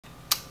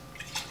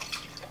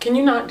Can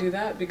you not do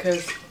that?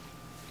 Because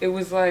it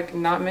was like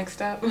not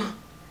mixed up.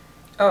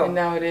 Oh. And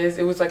now it is.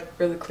 It was like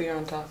really clear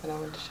on top and I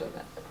wanted to show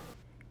that.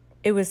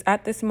 It was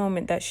at this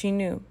moment that she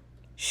knew.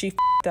 She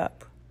f***ed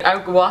up. I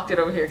walked it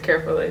over here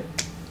carefully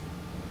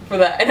for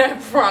that. And I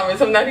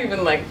promise I'm not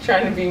even like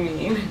trying to be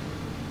mean.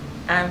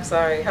 I'm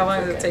sorry. How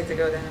long does it take to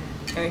go down?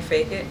 Can we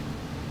fake it?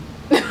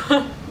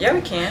 Yeah,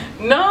 we can.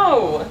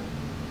 No.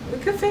 We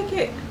could fake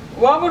it.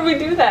 Why would we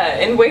do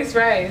that and waste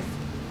rice?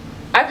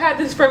 I've had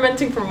this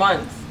fermenting for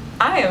months.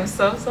 I am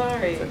so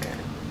sorry. It's okay.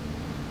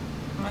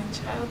 My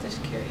childish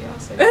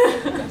curiosity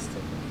disgusted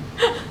me.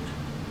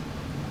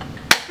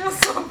 I feel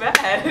so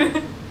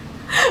bad.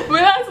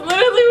 But that's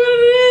literally what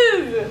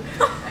it is.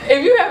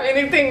 If you have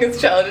anything, it's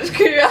childish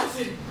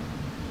curiosity.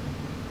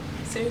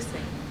 Seriously.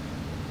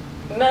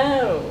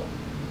 No.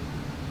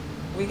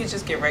 We could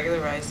just get regular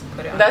rice and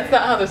put it on. That's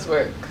not how this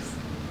works.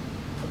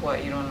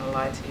 What, you don't want to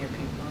lie to your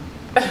people?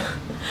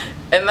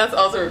 And that's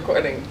also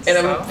recording. And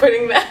So? I'm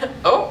putting that.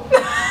 Oh.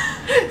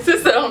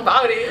 Sister on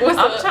body. What's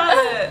I'm up? trying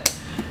to,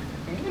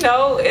 you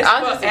know, it's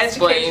I'll for just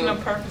explain. educational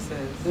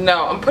purposes.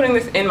 No, I'm putting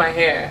this in my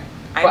hair.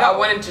 I But know. I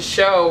wanted to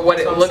show what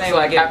That's it I'm looks saying,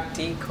 like. we get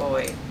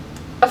decoy.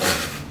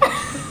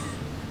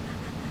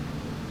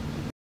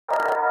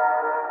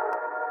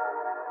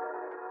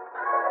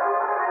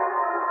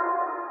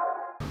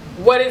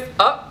 What is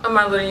up,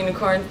 my little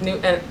unicorns, new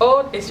and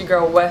old? It's your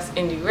girl West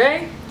Indy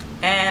Ray.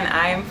 And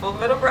I am Full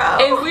Metal Bro.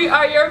 And we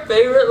are your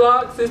favorite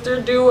Locs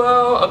sister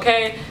duo,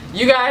 okay?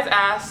 You guys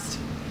asked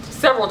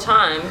several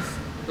times,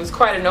 it was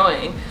quite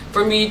annoying,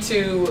 for me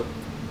to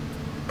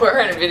put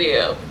her in a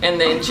video.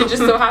 And then she just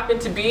so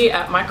happened to be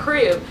at my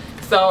crib.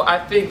 So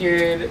I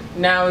figured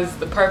now is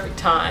the perfect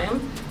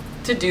time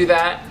to do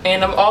that.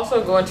 And I'm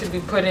also going to be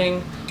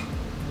putting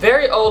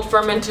very old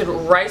fermented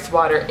rice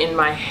water in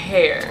my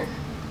hair.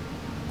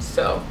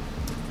 So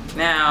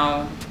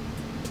now,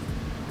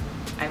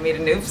 I made a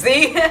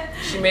noopsie.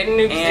 she made a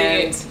noopsie.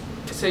 And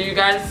so you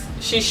guys,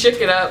 she shook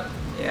it up.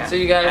 yeah, So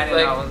you guys I didn't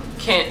know.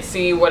 can't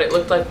see what it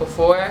looked like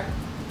before,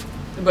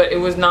 but it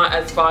was not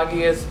as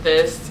foggy as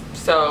this,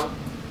 so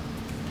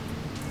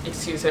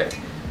excuse her,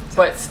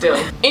 but still.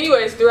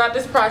 Anyways, throughout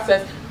this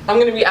process, I'm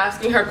gonna be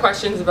asking her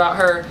questions about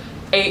her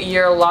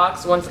 8-year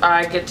locks once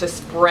I get to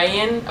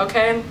spraying,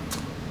 okay?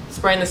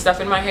 Spraying the stuff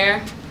in my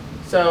hair.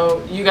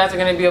 So you guys are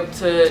gonna be able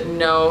to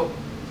know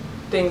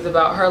things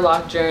about her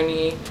lock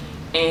journey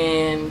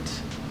and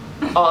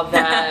all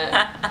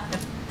that.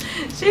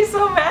 She's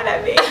so mad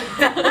at me.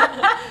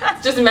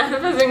 It's just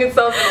manifesting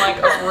itself in like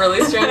a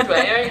really strange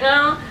way right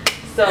now.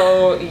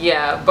 So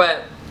yeah,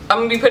 but I'm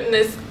gonna be putting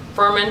this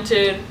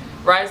fermented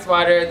rice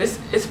water. This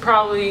is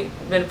probably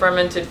been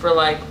fermented for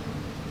like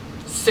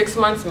 6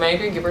 months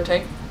maybe, give or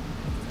take,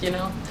 you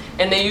know.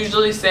 And they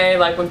usually say,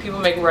 like, when people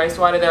make rice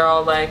water, they're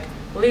all like,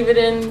 leave it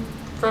in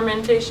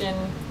fermentation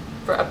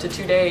for up to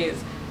 2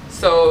 days.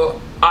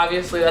 So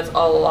obviously that's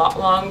a lot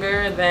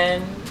longer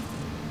than,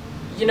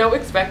 you know,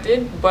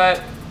 expected,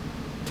 but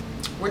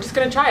we're just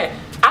gonna try it.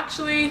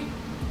 Actually,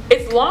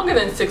 it's longer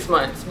than 6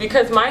 months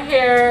because my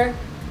hair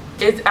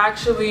is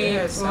actually,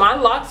 my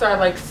locks are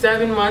like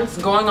 7 months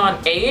going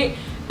on 8,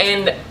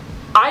 and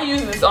I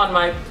use this on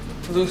my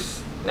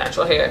loose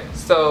natural hair,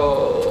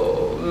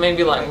 so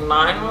maybe like 9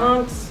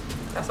 months.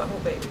 That's a whole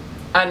baby.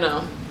 I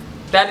know.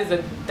 That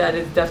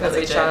is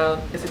definitely a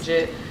child. It's a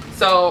jit.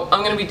 So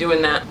I'm gonna be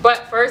doing that.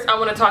 But first I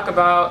wanna talk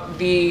about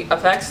the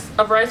effects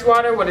of rice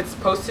water, what it's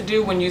supposed to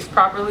do when used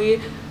properly.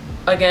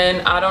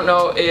 Again, I don't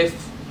know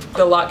if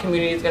the lock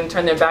community is gonna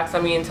turn their backs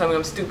on me and tell me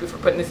I'm stupid for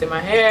putting this in my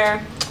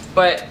hair.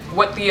 But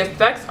what the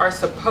effects are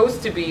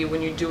supposed to be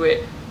when you do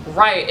it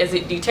right is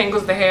it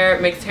detangles the hair,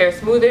 makes hair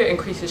smoother,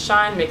 increases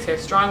shine, makes hair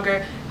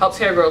stronger, helps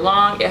hair grow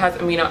long. It has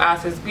amino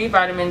acids, B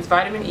vitamins,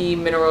 vitamin E,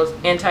 minerals,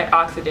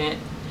 antioxidant.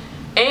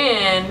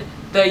 And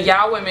the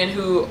Yao women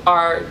who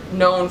are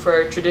known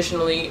for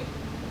traditionally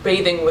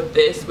bathing with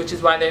this, which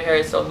is why their hair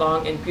is so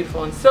long and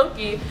beautiful and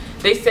silky,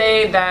 they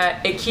say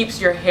that it keeps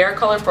your hair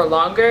color for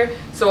longer.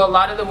 So a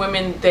lot of the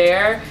women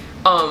there,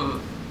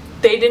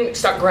 they didn't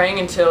start graying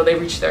until they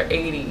reached their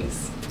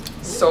 80s.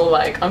 So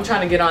like, I'm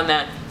trying to get on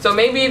that. So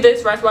maybe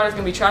this rice water is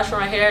gonna be trash for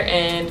my hair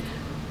and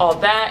all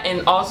that,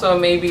 and also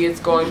maybe it's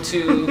going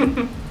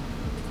to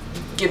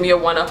give me a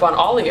one-up on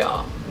all of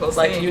y'all.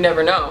 Like, you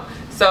never know.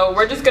 So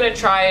we're just gonna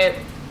try it.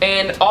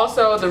 And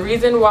also the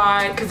reason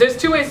why, because there's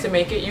 2 ways to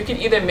make it. You can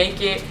either make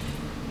it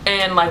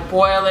and like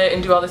boil it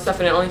and do all this stuff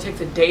and it only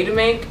takes a day to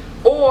make,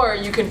 or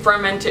you can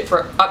ferment it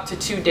for up to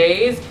 2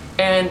 days,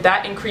 and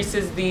that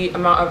increases the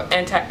amount of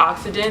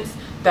antioxidants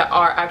that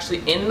are actually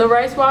in the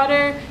rice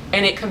water,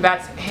 and it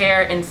combats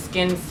hair and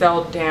skin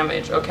cell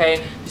damage, okay?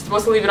 You're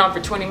supposed to leave it on for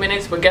 20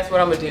 minutes, but guess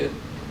what I'm gonna do?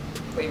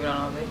 Leave it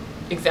on all day.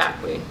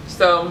 Exactly.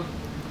 So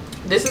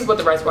this is what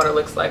the rice water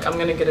looks like. I'm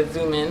gonna get a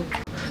zoom in.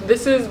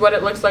 This is what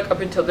it looks like up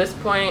until this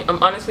point.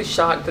 I'm honestly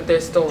shocked that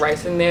there's still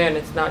rice in there and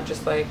it's not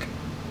just like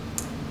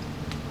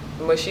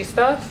mushy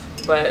stuff,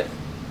 but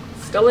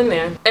still in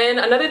there. And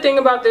another thing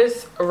about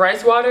this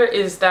rice water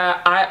is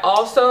that I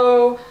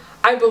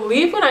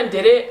believe when I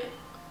did it,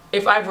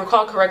 if I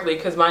recall correctly,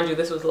 because mind you,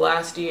 this was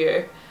last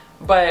year,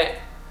 but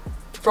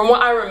from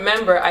what I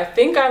remember, I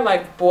think I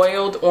like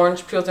boiled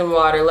orange peels in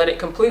water, let it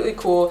completely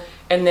cool,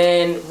 and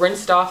then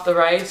rinsed off the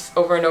rice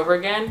over and over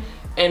again,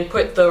 and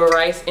put the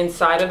rice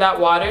inside of that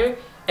water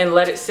and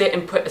let it sit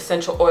and put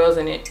essential oils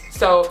in it.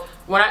 So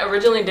when I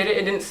originally did it,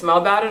 it didn't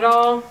smell bad at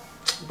all,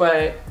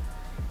 but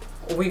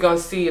we gonna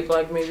see if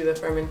like maybe the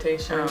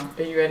fermentation.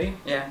 Are you ready?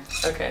 Yeah.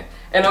 Okay.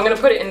 And I'm gonna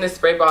put it in this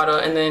spray bottle,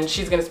 and then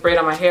she's gonna spray it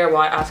on my hair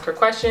while I ask her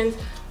questions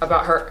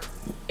about her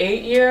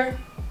 8-year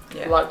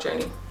Loc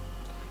journey.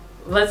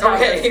 Let's have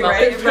her smell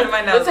it. In front of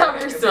my nose. Let's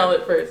have her smell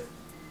it first.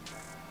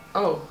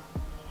 Oh.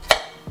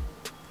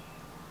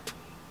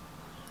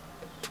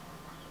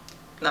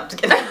 No, I'm just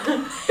kidding.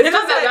 It smells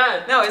like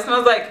bad. No, it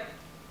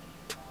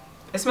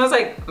smells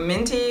like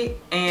minty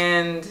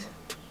and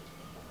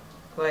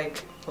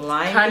like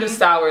lime. Kind of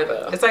sour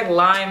though. It's like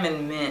lime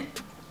and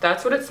mint.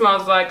 That's what it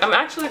smells like. I'm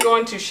actually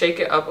going to shake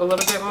it up a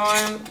little bit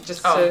more,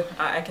 just to.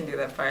 I can do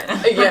that part.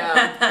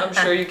 Yeah, I'm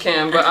sure you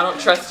can, but I don't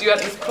trust you at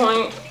this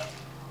point.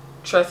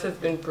 Trust has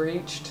been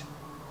breached.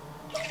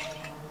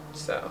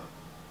 So.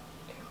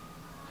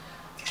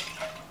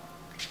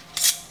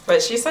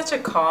 But she's such a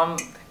calm,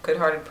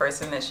 good-hearted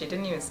person that she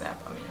didn't even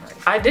snap on me.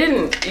 Like, I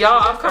didn't.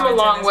 Y'all, I've come a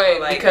long way,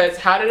 like, because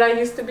how did I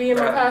used to be in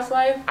my past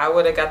life? I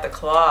would have got the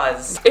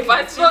claws. If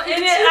I still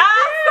in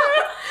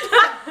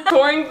it,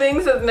 pouring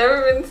things has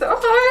never been so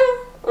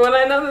hard. When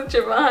I know that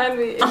you're behind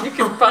me and you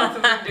can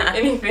possibly do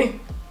anything.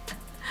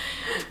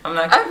 I'm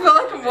not. I feel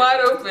like I'm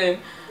wide open.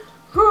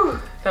 Whew,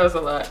 that was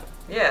a lot.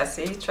 Yeah,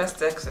 see,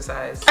 trust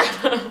exercise.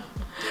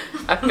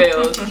 I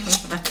failed.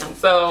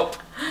 So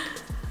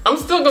I'm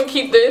still gonna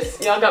keep this.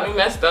 Y'all got me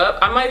messed up.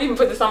 I might even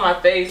put this on my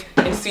face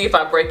and see if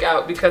I break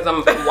out because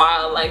I'm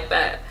wild like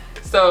that.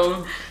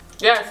 So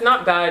yeah, it's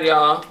not bad,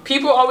 y'all.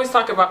 People always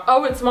talk about,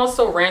 oh, it smells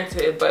so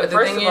rancid, but the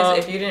thing is,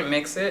 if you didn't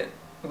mix it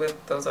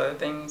with those other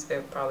things,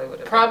 it probably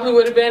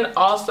would have been.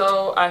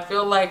 Also, I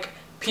feel like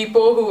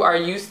people who are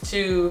used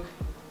to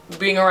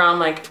being around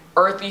like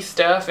earthy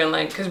stuff and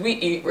like, because we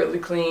eat really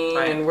clean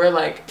and we're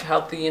like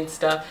healthy and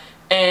stuff,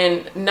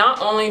 and not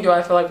only do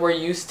I feel like we're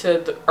used to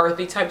the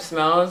earthy type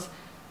smells,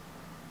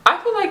 I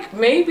feel like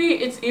maybe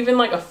it's even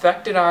like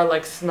affected our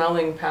like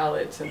smelling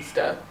palettes and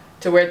stuff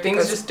to where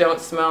things just don't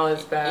smell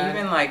as bad.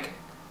 Even like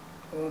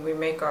when we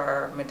make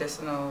our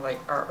medicinal, like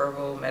our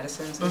herbal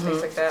medicines and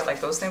things like that, like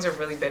those things are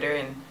really bitter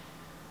and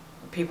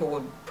people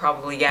would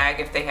probably gag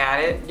if they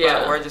had it.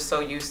 Yeah. But we're just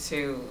so used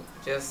to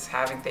just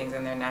having things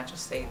in their natural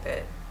state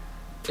that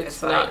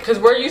it's not, because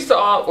we're used to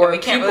all, or we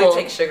can't really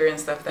take sugar and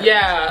stuff that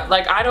much.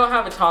 Like I don't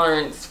have a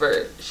tolerance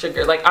for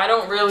sugar. Like I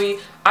don't really,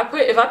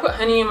 if I put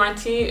honey in my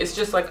tea, it's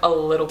just like a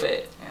little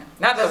bit. Yeah.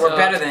 Not that we're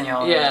better than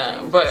y'all.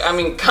 Yeah, but I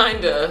mean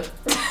kinda.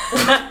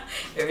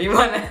 if you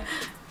wanna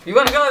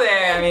go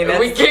there, I mean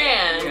we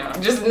can. You know.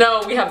 Just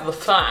know we have the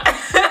fun.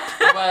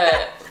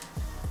 But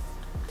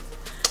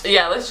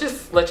yeah, let's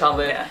just let y'all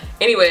live. Yeah.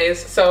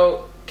 Anyways,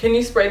 so can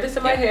you spray this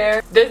in my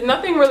hair? There's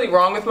nothing really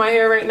wrong with my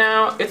hair right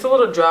now. It's a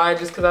little dry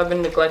just because I've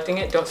been neglecting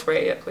it. Don't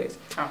spray it yet, please.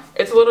 Oh.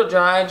 It's a little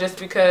dry just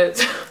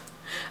because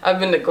I've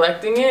been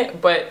neglecting it,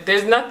 but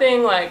there's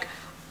nothing like,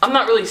 I'm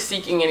not really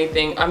seeking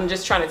anything. I'm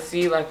just trying to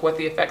see like what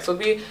the effects will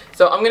be.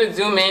 So I'm gonna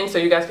zoom in so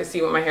you guys can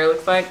see what my hair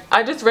looks like.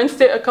 I just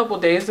rinsed it a couple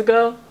days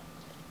ago,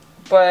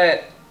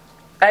 but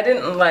I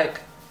didn't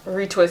like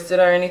retwist it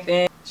or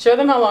anything. Show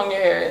them how long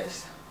your hair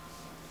is.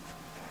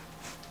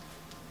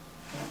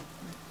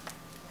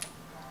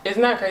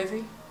 Isn't that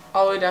crazy?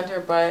 All the way down to her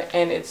butt,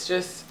 and it's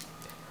just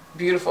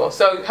beautiful.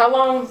 So how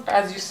long,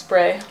 as you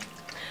spray,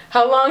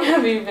 how long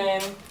have you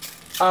been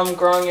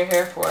growing your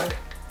hair for?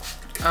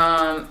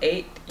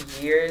 8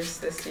 years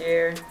this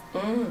year.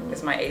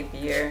 It's my 8th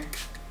year,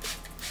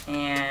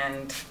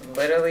 and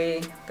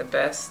literally the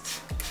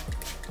best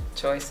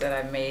choice that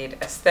I've made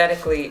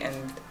aesthetically,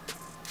 and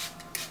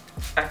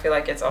I feel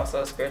like it's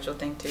also a spiritual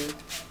thing too.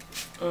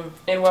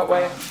 In what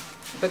way?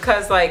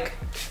 Because like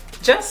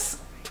just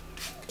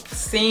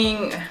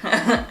seeing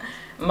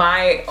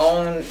my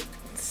own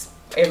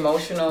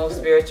emotional,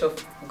 spiritual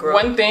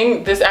growth. One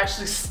thing, this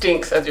actually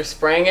stinks as you're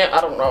spraying it.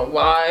 I don't know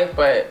why,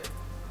 but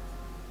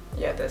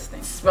yeah, it does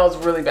stink. It smells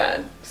really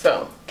bad.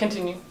 So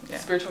continue. Yeah.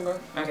 Spiritual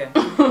growth. Okay.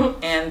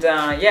 And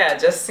yeah,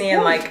 just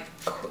seeing like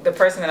the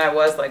person that I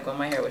was like when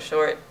my hair was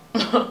short.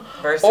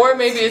 Versus... Or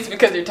maybe it's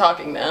because you're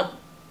talking now.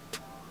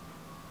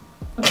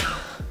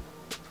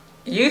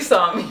 You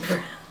saw me.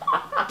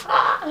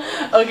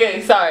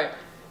 Okay, sorry.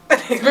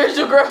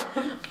 Spiritual growth.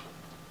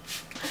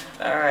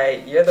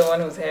 Alright, you're the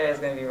one whose hair is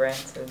going to be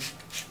rancid.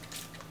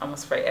 I'm going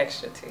to spray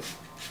extra too.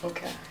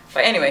 Okay.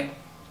 But anyway,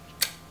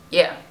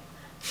 yeah.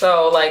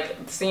 So like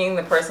seeing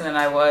the person that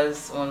I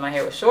was when my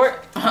hair was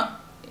short,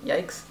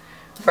 yikes,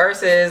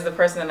 versus the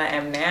person that I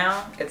am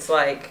now, it's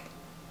like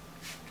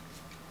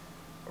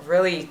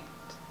really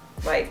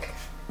like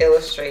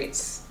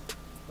illustrates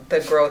the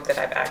growth that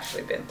I've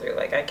actually been through.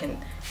 Like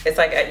it's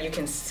like you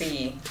can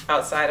see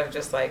outside of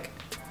just like,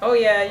 oh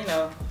yeah, you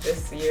know,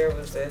 this year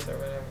was this or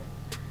whatever.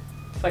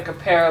 It's like a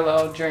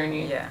parallel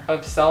journey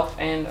of self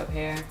and of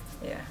hair.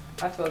 Yeah.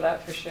 I feel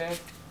that for sure.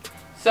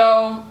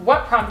 So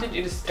what prompted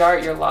you to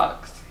start your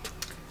locks?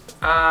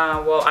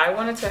 Well, I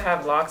wanted to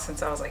have locks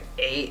since I was like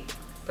 8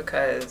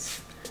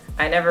 because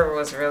I never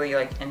was really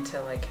like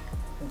into like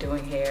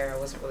doing hair. I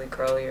wasn't really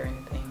curly or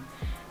anything.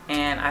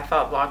 And I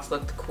thought locks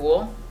looked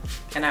cool.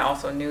 And I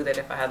also knew that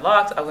if I had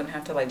locks, I wouldn't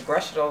have to like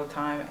brush it all the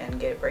time and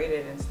get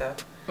braided and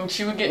stuff. And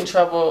she would get in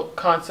trouble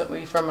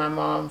constantly from my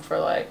mom for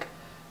like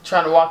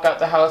trying to walk out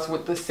the house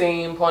with the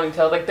same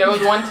ponytail. Like there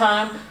was one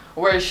time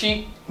where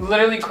she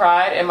literally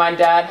cried and my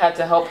dad had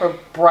to help her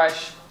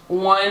brush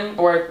one,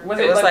 or was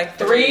it was like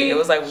 3? It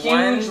was like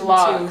huge 1,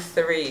 locks.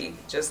 2, 3,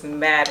 just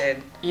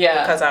matted.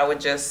 Yeah. Because I would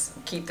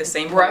just keep the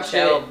same brush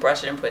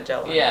it and put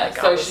gel on. Yeah.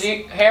 Like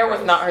So hair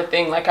was not her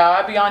thing. Like how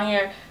I'd be on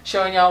here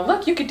showing y'all,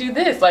 look, you could do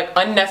this. Like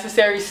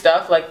unnecessary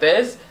stuff like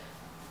this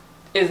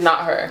is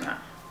not her. Nah.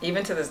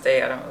 Even to this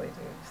day, I don't really do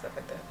stuff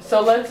like that.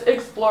 So let's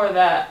explore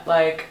that.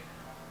 Like,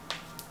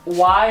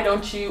 why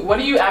don't you? What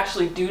do you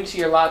actually do to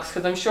your locks?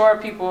 Because I'm sure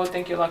people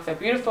think your locks are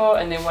beautiful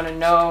and they want to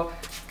know.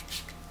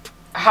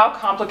 How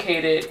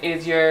complicated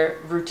is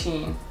your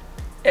routine?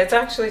 It's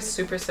actually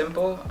super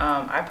simple.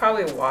 I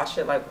probably wash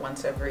it like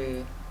once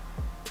every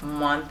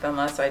month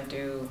unless I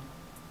do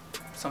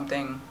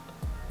something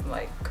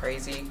like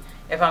crazy.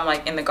 If I'm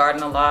like in the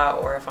garden a lot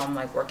or if I'm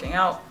like working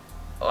out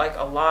like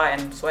a lot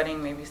and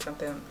sweating, maybe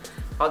something,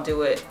 I'll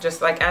do it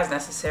just like as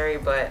necessary.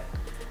 But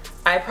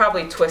I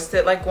probably twist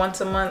it like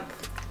once a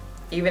month.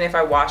 Even if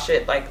I wash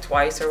it like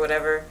twice or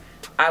whatever,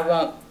 I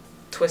won't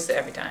twist it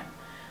every time.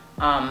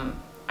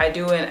 I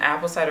do an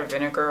apple cider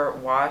vinegar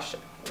wash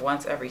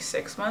once every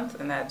 6 months,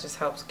 and that just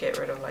helps get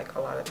rid of like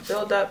a lot of the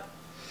buildup.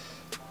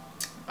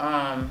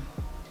 I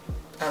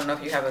don't know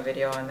if you have a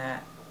video on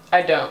that.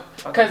 I don't,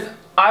 because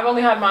I've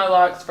only had my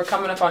locks for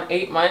coming up on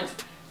 8 months,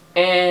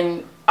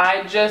 and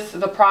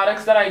the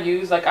products that I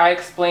use, like I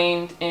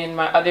explained in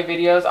my other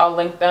videos, I'll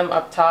link them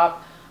up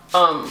top.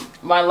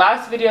 My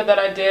last video that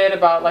I did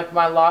about like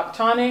my lock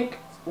tonic,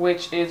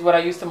 which is what I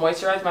use to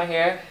moisturize my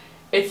hair,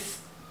 it's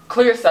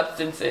clear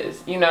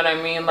substances, you know what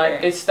I mean?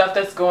 Like it's stuff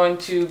that's going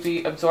to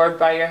be absorbed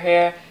by your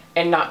hair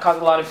and not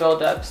cause a lot of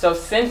buildup. So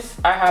since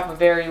I have a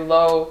very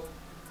low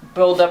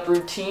buildup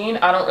routine,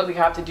 I don't really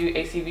have to do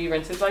ACV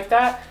rinses like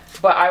that.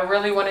 But I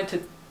really wanted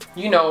to,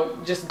 you know,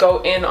 just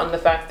go in on the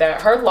fact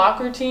that her lock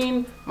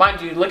routine,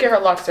 mind you, look at her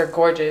locks, they're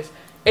gorgeous.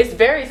 It's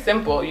very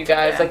simple, you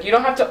guys. Like you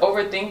don't have to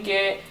overthink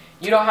it.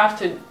 You don't have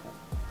to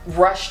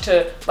rush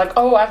to like,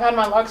 oh, I've had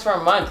my locks for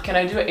a month. Can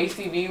I do an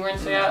ACV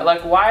rinse yet?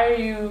 Like, why are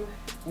you?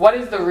 What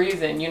is the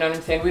readen? You know what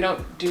I'm saying? We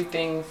don't do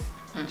things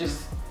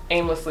just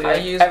aimlessly. I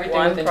like, use everything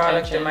one with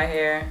product intention. in my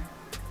hair.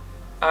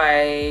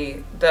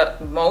 The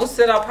most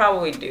that I'll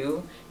probably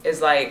do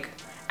is like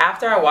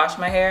after I wash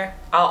my hair,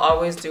 I'll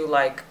always do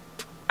like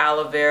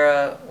aloe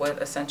vera with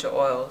essential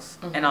oils,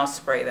 and I'll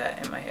spray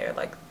that in my hair.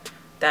 Like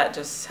that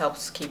just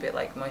helps keep it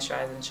like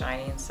moisturized and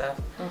shiny and stuff.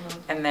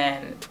 And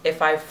then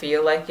if I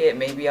feel like it,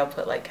 maybe I'll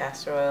put like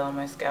castor oil on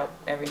my scalp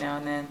every now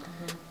and then.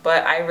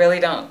 But I really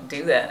don't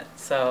do that.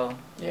 So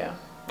yeah.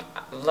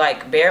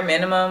 Like bare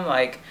minimum,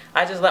 like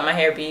I just let my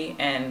hair be,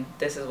 and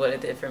this is what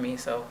it did for me.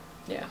 So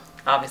yeah,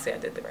 obviously I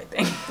did the right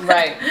thing.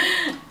 Right.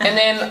 And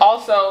then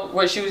also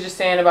what she was just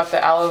saying about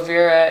the aloe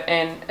vera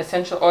and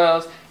essential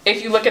oils,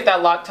 if you look at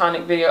that lock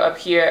tonic video up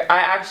here, I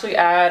actually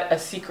add a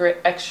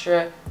secret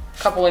extra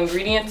couple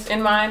ingredients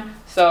in mine,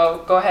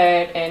 so go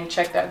ahead and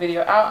check that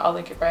video out. I'll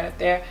link it right up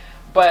there.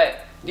 But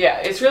yeah,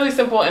 it's really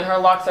simple and her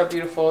locks are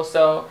beautiful.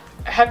 So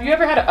have you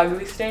ever had an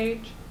ugly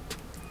stage?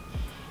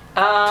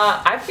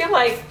 I feel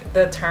like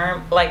the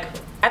term, like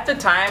at the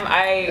time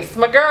It's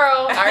my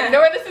girl. I already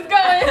know where this is going.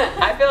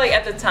 I feel like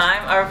at the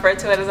time I referred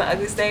to it as an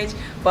ugly stage,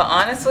 but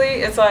honestly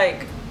it's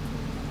like,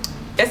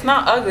 it's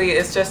not ugly,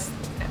 it's just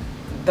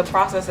the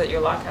process that your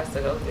lock has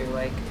to go through.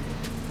 Like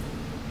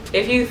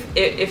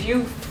if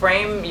you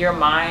frame your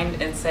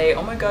mind and say,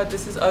 oh my god,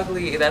 this is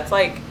ugly, that's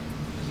like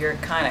you're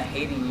kind of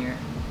hating your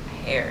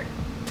hair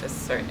to a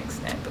certain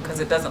extent because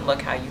it doesn't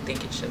look how you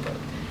think it should look,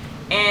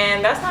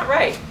 and that's not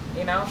right,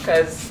 you know,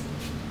 because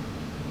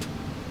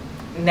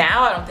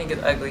now I don't think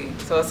it's ugly.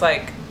 So it's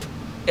like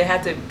it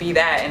had to be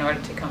that in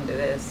order to come to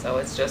this. So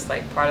it's just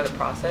like part of the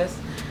process.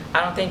 I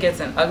don't think it's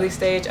an ugly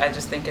stage. I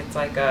just think it's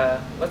like a,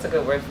 what's a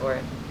good word for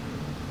it?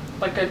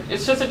 Like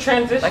it's just a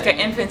transition. Like an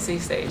infancy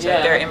stage. Yeah.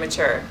 Like they're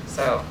immature.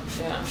 So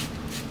yeah,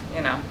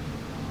 you know.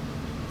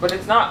 But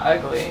it's not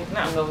ugly,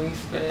 No. in the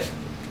least bit.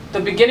 The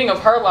beginning of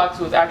her locks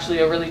was actually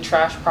a really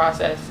trash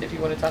process, if you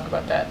want to talk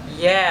about that.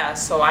 Yeah,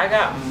 so I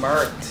got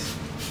murked.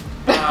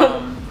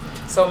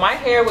 So my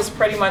hair was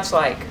pretty much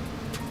like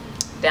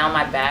down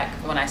my back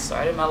when I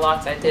started my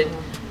locks. I did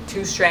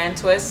 2 strand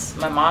twists.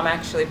 My mom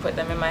actually put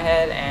them in my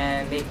head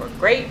and they were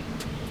great.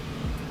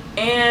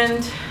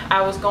 And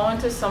I was going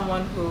to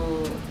someone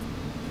who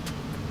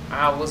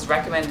I was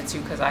recommended to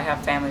because I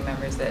have family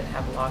members that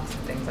have locks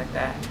and things like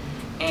that.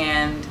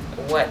 And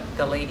what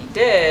the lady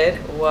did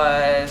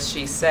was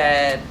she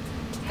said,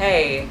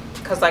 hey,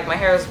 because like my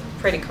hair is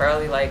pretty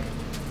curly, like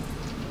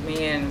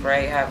me and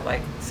Ray have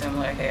like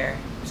similar hair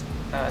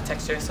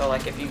texture, so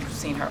like if you've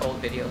seen her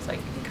old videos, like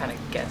you can kind of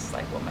guess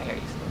like what my hair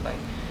used to look like.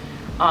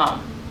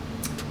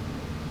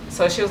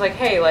 so she was like,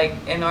 hey, like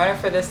in order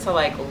for this to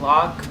like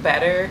lock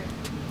better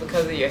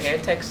because of your hair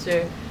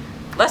texture,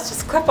 let's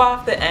just clip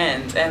off the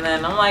ends. And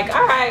then I'm like,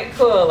 all right,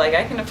 cool, like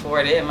I can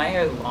afford it, my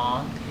hair is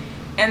long.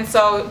 And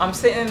so I'm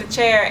sitting in the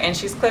chair and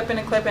she's clipping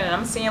and clipping, and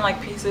I'm seeing like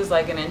pieces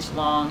like an inch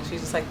long. She's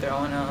just like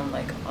throwing them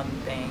like on the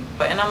thing.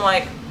 And I'm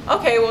like,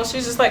 okay, well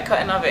she's just like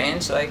cutting off an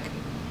inch like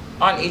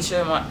on each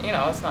of them, you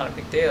know, it's not a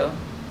big deal.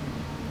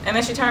 And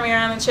then she turned me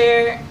around the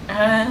chair.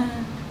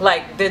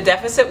 Like the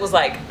deficit was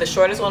like, the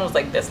shortest one was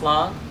like this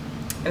long,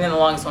 and then the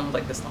longest one was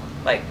like this long.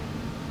 Like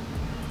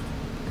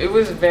it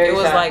was very, it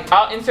was sad. like,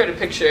 I'll insert a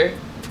picture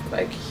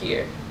like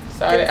here.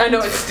 Sorry, I know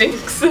it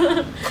stinks.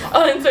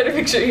 I'll insert a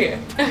picture here.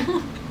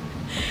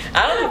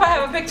 I don't know if I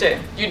have a picture.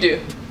 You do.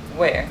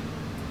 Where?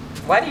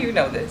 Why do you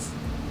know this?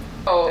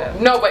 Oh,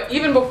 no, but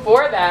even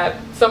before that,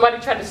 somebody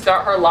tried to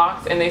start her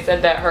locks and they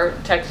said that her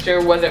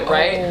texture wasn't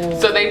right.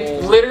 So they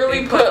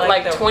literally put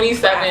like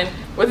 27,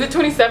 was it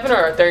 27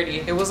 or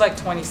 30? It was like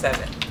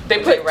 27.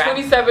 They put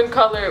 27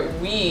 color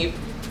weave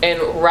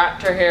and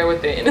wrapped her hair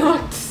with it, and it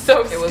looked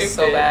so stupid. It was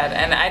so bad,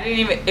 and I didn't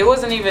even, it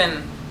wasn't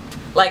even,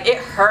 like it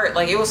hurt,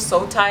 like it was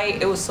so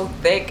tight, it was so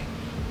thick,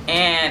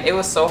 and it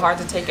was so hard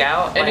to take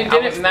out. And like, it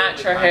didn't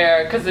match her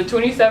hair, because the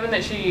 27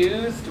 that she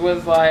used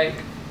was like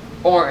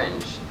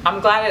orange. I'm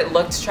glad it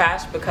looked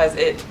trash because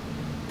it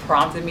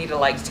prompted me to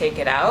like take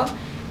it out.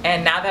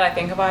 And now that I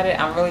think about it,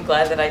 I'm really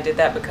glad that I did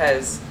that,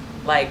 because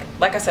like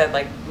I said,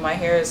 like my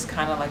hair is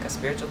kind of like a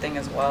spiritual thing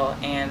as well,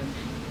 and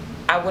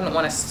I wouldn't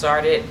want to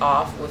start it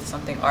off with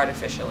something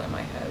artificial in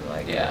my head.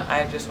 Like, yeah,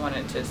 I just want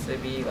it just to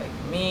be like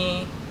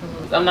me.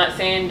 I'm not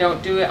saying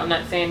don't do it. I'm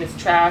not saying it's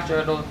trash or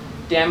it'll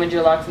damage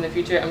your locks in the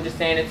future. I'm just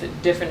saying it's a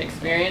different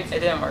experience. It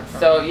didn't work for me.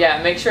 So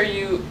yeah, make sure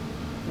you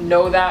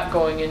know that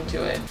going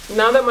into it.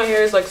 Now that my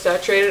hair is like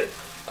saturated,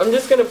 I'm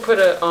just gonna put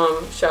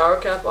a shower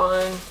cap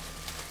on,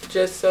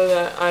 just so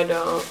that I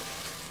don't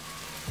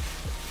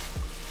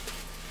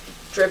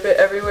drip it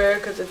everywhere,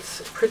 because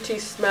it's pretty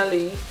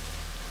smelly.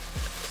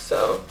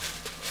 So,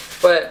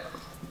 but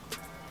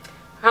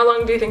how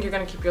long do you think you're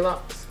gonna keep your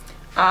locks?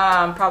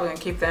 I'm probably gonna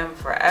keep them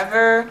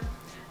forever.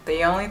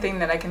 The only thing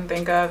that I can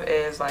think of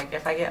is like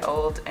if I get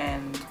old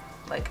and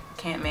like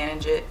can't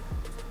manage it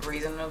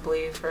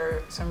reasonably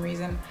for some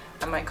reason,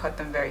 I might cut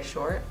them very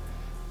short.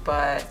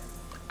 But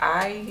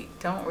I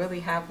don't really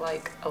have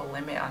like a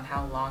limit on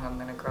how long I'm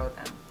gonna grow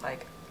them.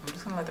 Like I'm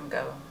just gonna let them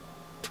go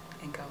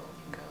and go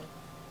and go,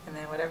 and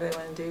then whatever they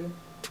want to do,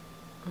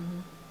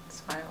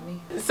 it's fine with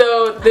me.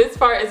 So this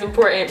part is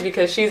important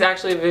because she's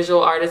actually a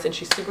visual artist and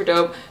she's super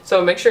dope.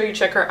 So make sure you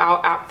check her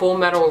out at Full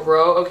Metal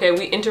Row. Okay,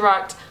 we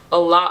interact a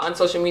lot on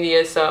social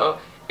media, so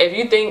if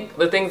you think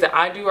the things that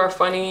I do are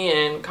funny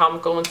and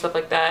comical and stuff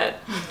like that,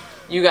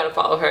 you gotta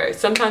follow her.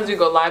 Sometimes we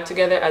go live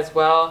together as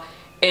well,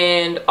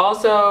 and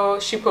also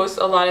she posts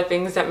a lot of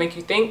things that make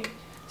you think.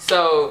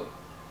 So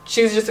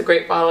she's just a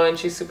great follow and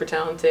she's super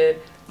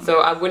talented.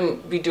 So I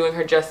wouldn't be doing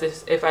her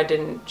justice if I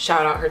didn't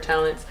shout out her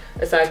talents,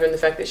 aside from the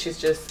fact that she's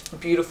just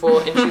beautiful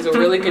and she's a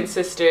really good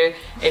sister,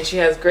 and she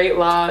has great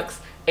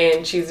locks,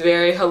 and she's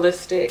very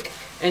holistic,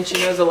 and she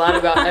knows a lot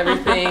about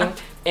everything,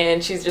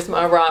 and she's just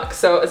my rock.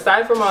 So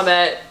aside from all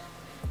that,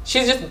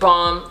 she's just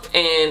bomb,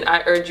 and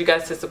I urge you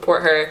guys to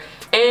support her.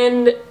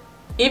 And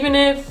even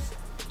if,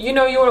 you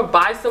know, you want to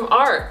buy some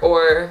art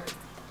or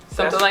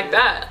something like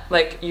that,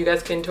 like you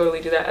guys can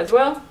totally do that as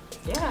well.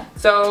 Yeah.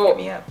 So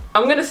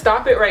I'm gonna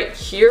stop it right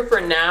here for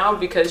now,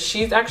 because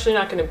she's actually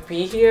not gonna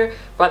be here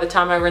by the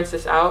time I rinse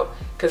this out,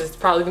 because it's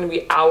probably gonna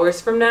be hours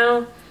from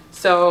now.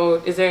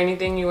 So is there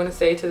anything you want to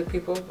say to the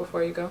people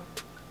before you go?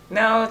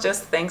 No,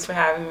 just thanks for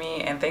having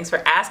me, and thanks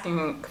for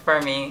asking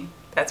for me.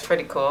 That's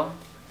pretty cool.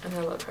 And I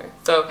love her.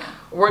 So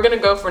we're gonna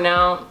go for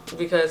now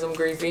because I'm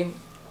greasy,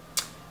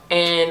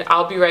 and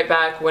I'll be right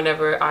back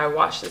whenever I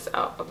wash this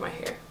out of my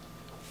hair.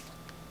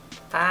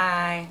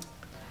 Bye.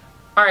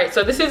 Alright,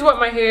 so this is what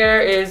my hair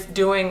is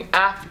doing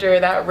after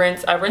that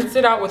rinse. I rinsed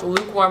it out with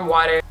lukewarm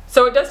water.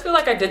 So it does feel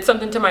like I did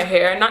something to my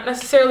hair. Not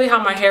necessarily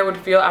how my hair would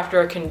feel after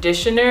a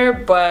conditioner,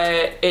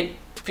 but it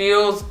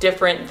feels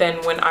different than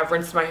when I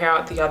rinsed my hair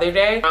out the other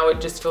day. Now it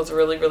just feels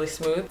really, really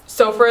smooth.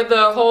 So for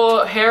the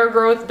whole hair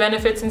growth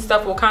benefits and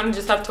stuff, we'll kind of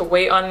just have to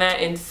wait on that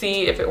and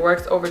see if it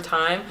works over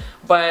time.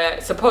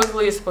 But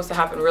supposedly it's supposed to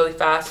happen really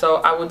fast, so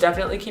I will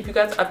definitely keep you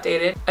guys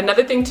updated.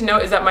 Another thing to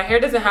note is that my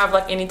hair doesn't have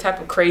like any type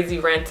of crazy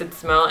rancid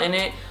smell in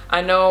it. I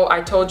know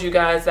I told you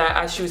guys that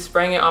as she was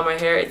spraying it on my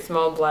hair, it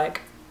smelled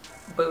like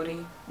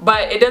booty.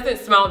 But it doesn't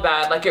smell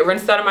bad. Like, it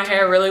rinsed out of my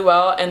hair really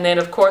well. And then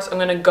of course I'm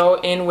gonna go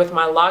in with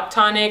my Loc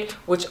tonic,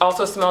 which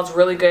also smells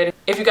really good.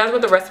 If you guys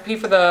want the recipe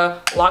for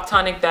the Loc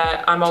tonic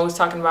that I'm always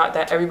talking about,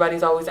 that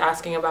everybody's always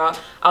asking about,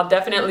 I'll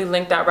definitely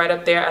link that right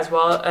up there, as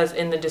well as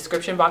in the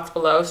description box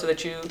below, so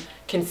that you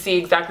can see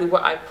exactly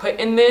what I put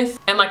in this.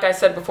 And like I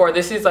said before,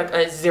 this is like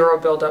a zero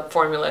buildup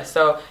formula,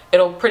 so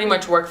it'll pretty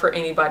much work for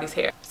anybody's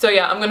hair. So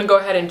yeah, I'm gonna go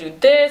ahead and do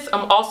this.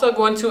 I'm also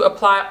going to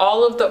apply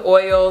all of the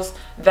oils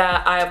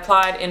that I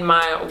applied in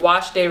my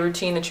wash day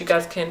routine that you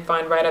guys can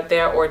find right up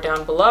there or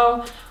down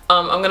below.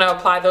 I'm gonna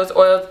apply those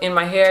oils in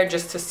my hair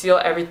just to seal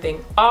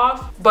everything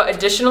off. But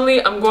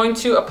additionally, I'm going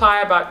to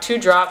apply about 2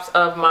 drops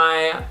of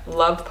my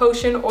Love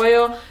Potion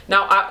oil.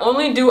 Now, I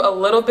only do a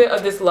little bit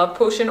of this Love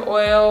Potion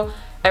oil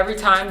every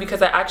time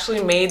because I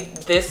actually made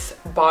this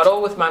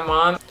bottle with my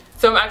mom.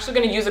 So I'm actually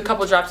going to use a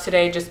couple drops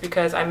today just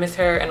because I miss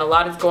her and a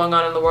lot is going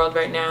on in the world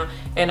right now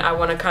and I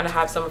want to kind of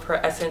have some of her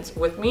essence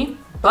with me.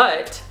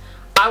 But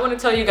I want to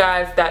tell you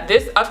guys that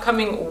this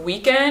upcoming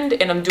weekend,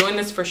 and I'm doing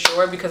this for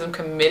sure because I'm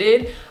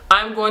committed,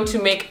 I'm going to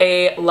make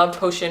a Love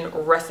Potion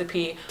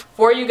recipe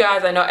for you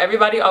guys. I know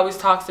everybody always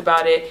talks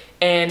about it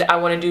and I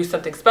want to do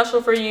something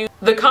special for you.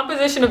 The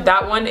composition of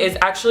that one is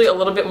actually a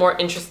little bit more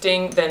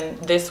interesting than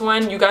this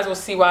one. You guys will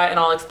see why and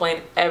I'll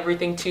explain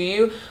everything to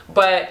you.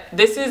 But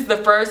this is the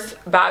first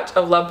batch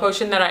of Love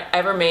Potion that I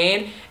ever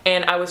made,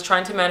 and I was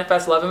trying to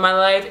manifest love in my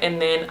life and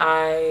then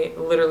I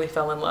literally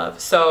fell in love.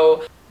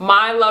 So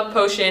my Love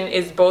Potion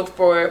is both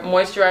for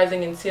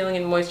moisturizing and sealing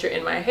in moisture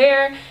in my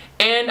hair,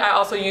 and I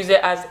also use it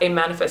as a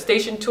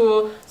manifestation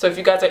tool. So if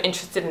you guys are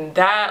interested in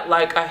that,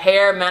 like a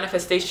hair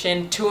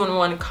manifestation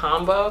 2-in-1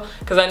 combo,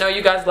 because I know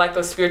you guys like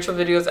those spiritual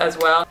videos as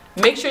well,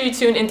 make sure you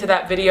tune into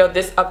that video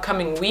this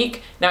upcoming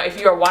week. Now, if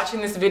you are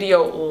watching this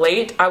video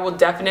late, I will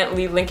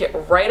definitely link it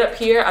right up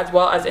here as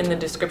well as in the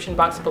description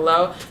box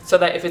below, so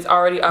that if it's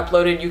already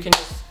uploaded, you can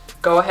just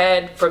go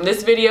ahead from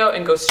this video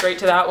and go straight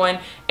to that one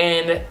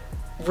and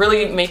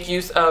really make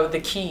use of the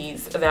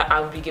keys that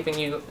I will be giving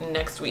you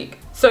next week.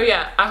 So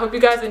yeah, I hope you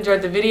guys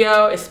enjoyed the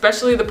video,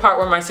 especially the part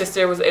where my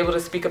sister was able to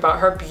speak about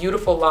her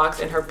beautiful locks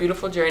and her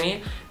beautiful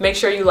journey. Make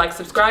sure you like,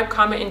 subscribe,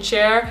 comment, and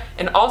share,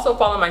 and also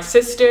follow my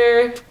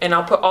sister, and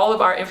I'll put all of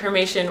our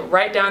information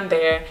right down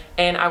there,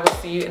 and I will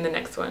see you in the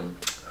next one.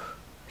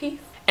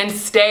 Peace. And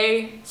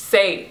stay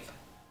safe.